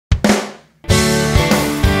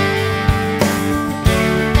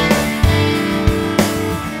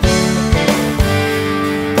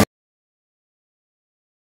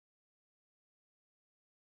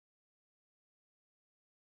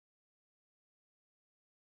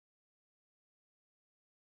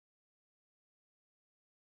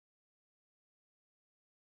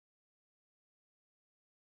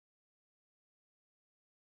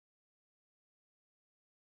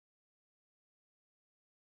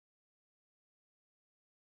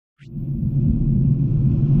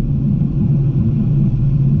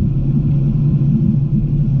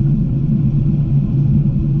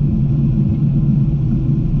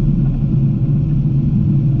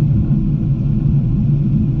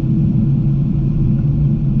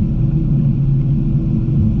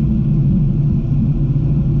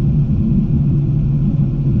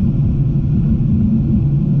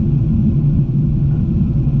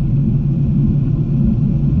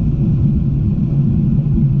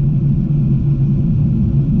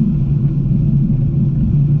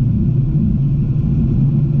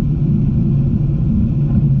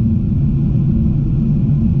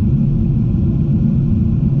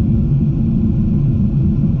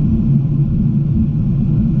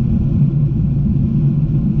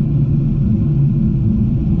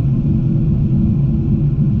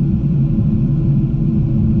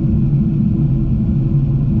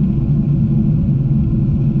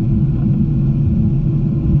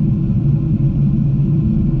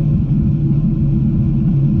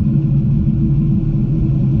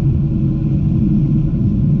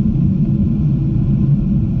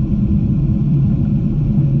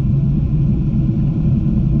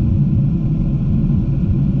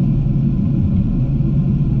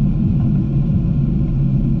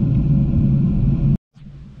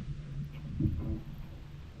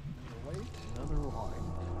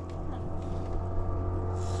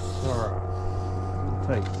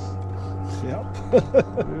Yep.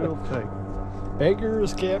 We'll take it.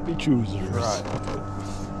 Beggars can't be choosers. Right.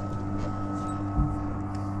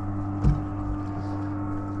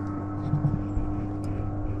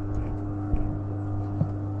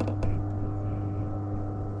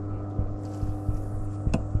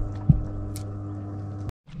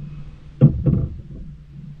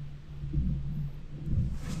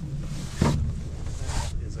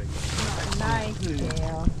 Nice,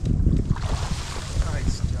 Gail.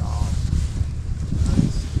 Nice job.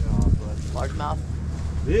 Nice job, buddy. Largemouth.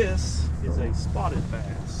 This is a spotted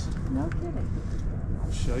bass. No kidding.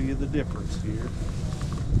 I'll show you the difference here.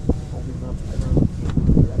 Hold him up in front of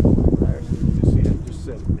the camera. Just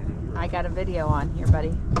set it down. I got a video on here, buddy.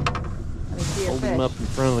 Let me see your Hold fish. him up in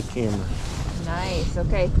front of the camera. Nice.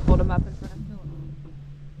 Okay, hold him up in front of Philip.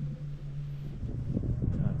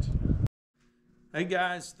 Gotcha. Hey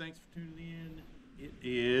guys, thanks for tuning in. It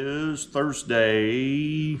is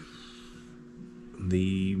Thursday,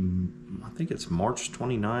 I think it's March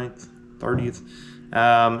 29th, 30th,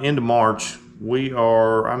 into March.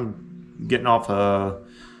 I'm getting off a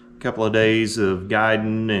couple of days of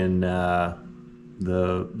guiding and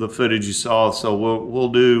the footage you saw. So we'll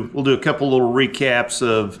do a couple little recaps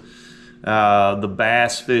of the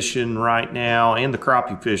bass fishing right now and the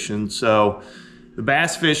crappie fishing. So the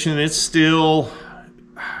bass fishing, it's still,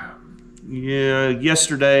 yeah.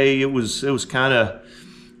 Yesterday it was kind of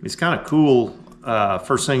cool.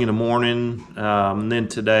 First thing in the morning, and then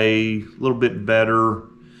today a little bit better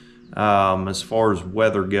as far as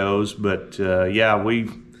weather goes. But yeah,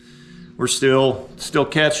 we're still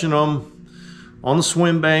catching them on the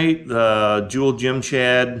swim bait. Jewel Jim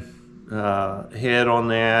Chad head on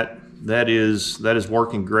that. That is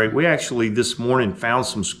working great. We actually this morning found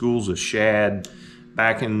some schools of shad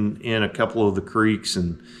back in a couple of the creeks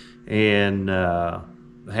and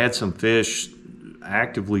had some fish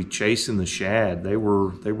actively chasing the shad. They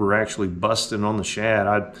were actually busting on the shad.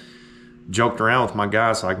 I joked around with my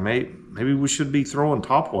guys like, maybe we should be throwing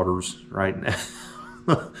topwaters right now.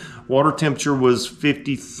 Water temperature was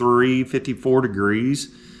 53, 54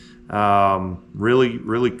 degrees.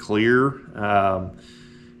 Really clear.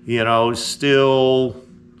 You know, still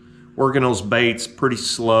working those baits pretty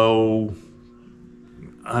slow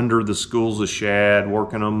under the schools of shad,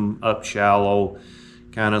 working them up shallow,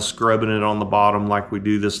 kind of scrubbing it on the bottom like we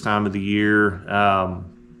do this time of the year.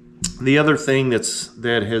 The other thing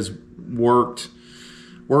that has worked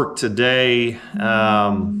today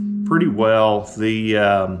pretty well,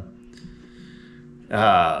 the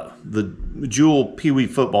Jewel Pee Wee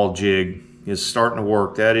football jig is starting to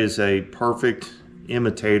work. That is a perfect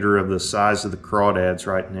imitator of the size of the crawdads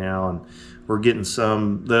right now, and we're getting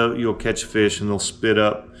some. You'll catch fish and they'll spit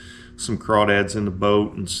up some crawdads in the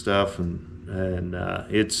boat and stuff, and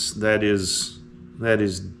that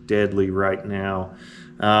is deadly right now.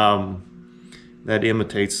 That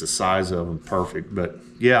imitates the size of them perfect. But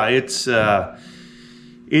yeah, it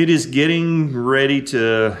is getting ready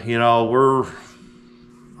to, you know,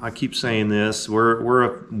 I keep saying this, we're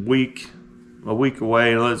a week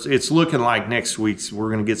away. It's looking like next week's we're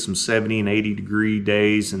going to get some 70 and 80 degree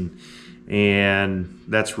days, and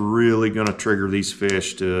that's really going to trigger these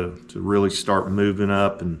fish to really start moving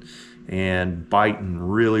up and biting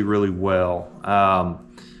really well.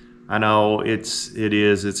 I know it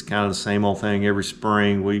is. It's kind of the same old thing every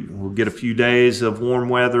spring. We'll get a few days of warm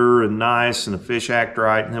weather and nice, and the fish act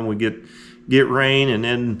right, and then we get rain, and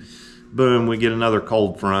then boom, we get another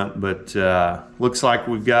cold front. But looks like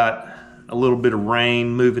we've got a little bit of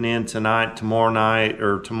rain moving in tonight,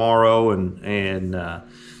 tomorrow, and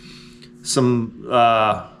some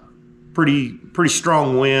pretty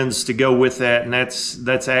strong winds to go with that, and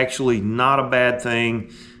that's actually not a bad thing.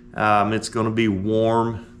 It's going to be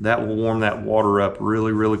warm. That will warm that water up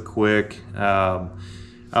really quick.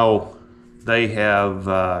 They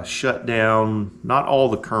have shut down not all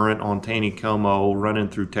the current on Taneycomo running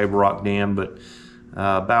through Table Rock Dam, but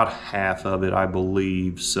about half of it, I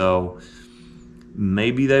believe. So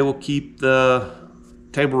maybe they will keep the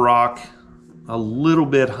Table Rock a little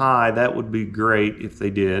bit high. That would be great if they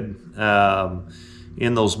did,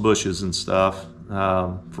 in those bushes and stuff,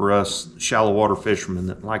 for us shallow water fishermen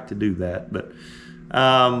that like to do that. But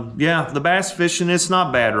yeah, the bass fishing, it's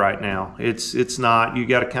not bad right now. It's not. You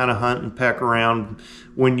got to kind of hunt and peck around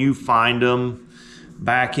when you find them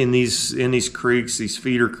back in these creeks, these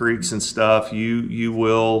feeder creeks and stuff.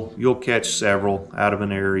 You'll catch several out of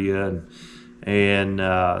an area,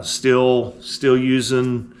 and still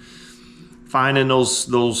finding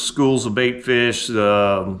those schools of bait fish,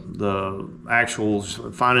 the actual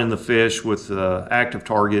finding the fish with the active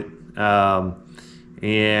target,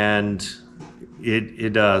 and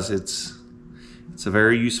it does. It's a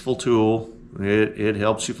very useful tool. It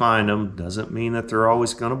helps you find them. Doesn't mean that they're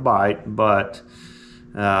always going to bite, but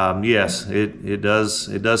yes, it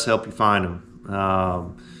does help you find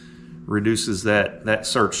them. Reduces that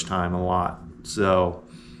search time a lot. So.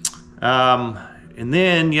 And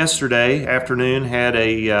then yesterday afternoon had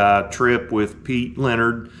a trip with Pete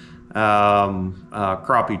Leonard,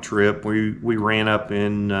 crappie trip. We ran up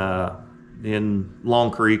in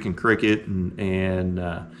Long Creek and Cricket, and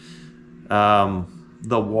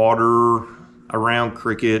the water around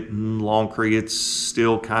Cricket and Long Creek, it's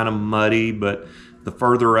still kind of muddy, but the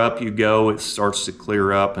further up you go, it starts to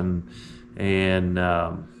clear up, and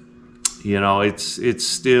you know, it's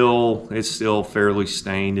still fairly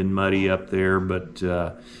stained and muddy up there, but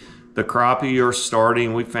the crappie are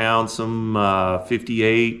starting. We found some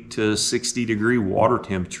 58 to 60 degree water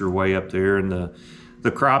temperature way up there, and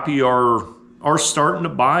the crappie are starting to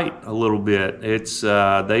bite a little bit. It's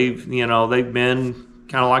they've been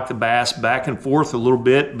kind of like the bass, back and forth a little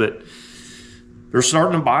bit, but they're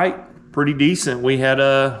starting to bite pretty decent. We had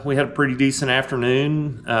a pretty decent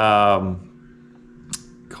afternoon.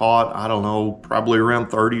 Caught, I don't know, probably around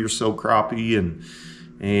 30 or so crappie,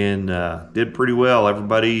 and did pretty well.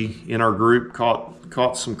 Everybody in our group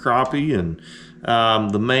caught some crappie, and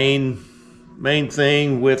the main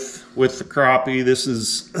thing with the crappie, this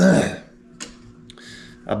is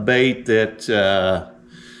a bait that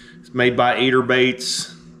is made by Aider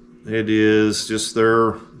Baits. It is just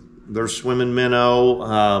their swimming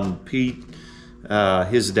minnow. Pete,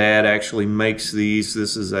 his dad actually makes these.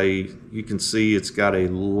 This is you can see it's got a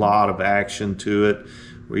lot of action to it.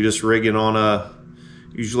 We just rig it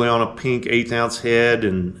usually on a pink 1/8 ounce head,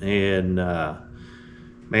 and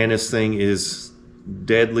man, this thing is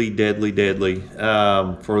deadly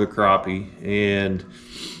for the crappie. And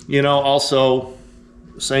also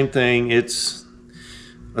same thing. It's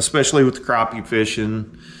especially with the crappie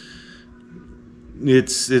fishing,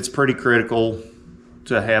 it's pretty critical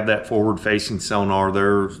to have that forward-facing sonar.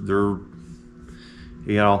 They're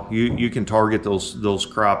you can target those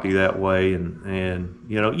crappie that way, and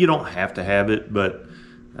you don't have to have it, but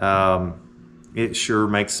it sure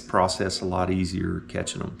makes the process a lot easier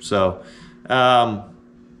catching them. So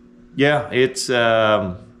yeah, it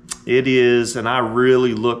is, and I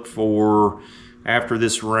really look for, after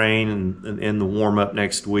this rain and the warm up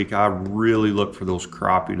next week, I really look for those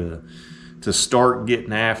crappie to start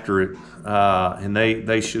getting after it, and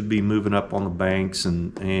they should be moving up on the banks,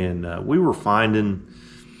 and we were finding,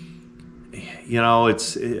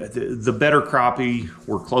 it's the better crappie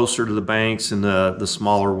were closer to the banks, and the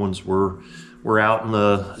smaller ones were out in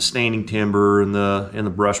the standing timber and in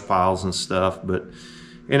the brush piles and stuff.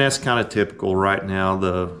 And that's kind of typical right now.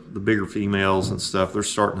 The bigger females and stuff, they're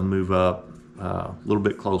starting to move up a little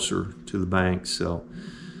bit closer to the banks. So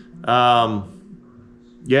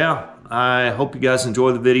yeah, I hope you guys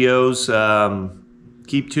enjoy the videos.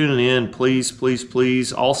 Keep tuning in,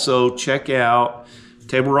 please. Also, check out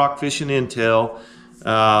Table Rock Fishing Intel.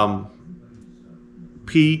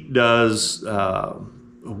 Pete does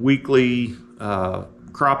weekly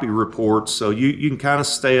crappie reports, so you can kind of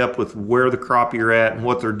stay up with where the crappie are at and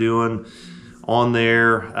what they're doing on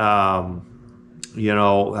there.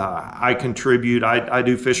 I contribute. I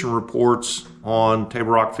do fishing reports on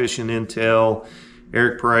Table Rock Fishing Intel.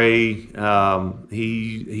 Eric Prey,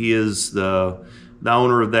 he is the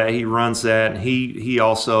owner of that. He runs that. He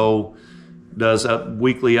also does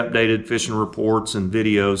weekly updated fishing reports and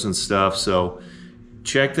videos and stuff. So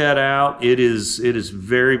check that out. It is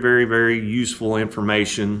very, very, very useful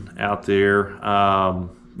information out there.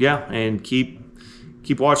 Yeah, and keep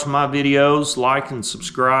watching my videos. Like and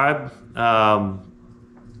subscribe. I've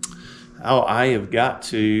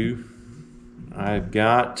got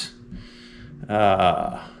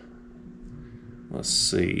let's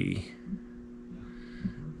see,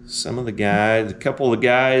 a couple of the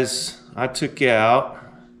guys I took out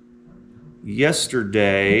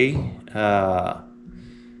yesterday,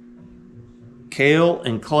 Cale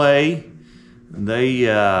and Clay. They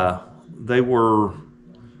were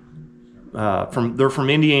they're from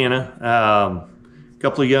Indiana.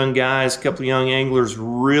 Couple of young guys, couple of young anglers,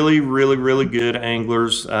 really, really, really good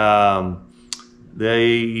anglers. They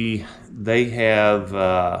had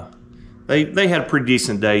a pretty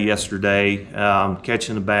decent day yesterday,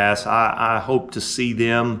 catching the bass. I hope to see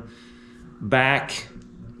them back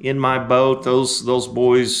in my boat. Those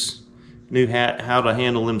boys knew how to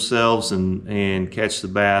handle themselves and catch the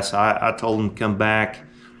bass. I told them to come back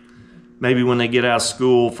maybe when they get out of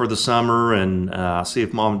school for the summer, and see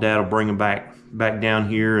if Mom and Dad will bring them back down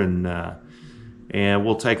here, and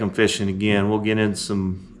we'll take them fishing again. We'll get in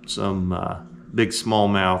some big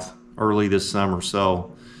smallmouth early this summer.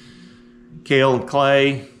 So Cale and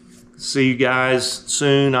Clay, see you guys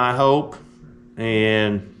soon, I hope.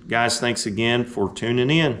 And guys, thanks again for tuning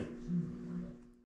in.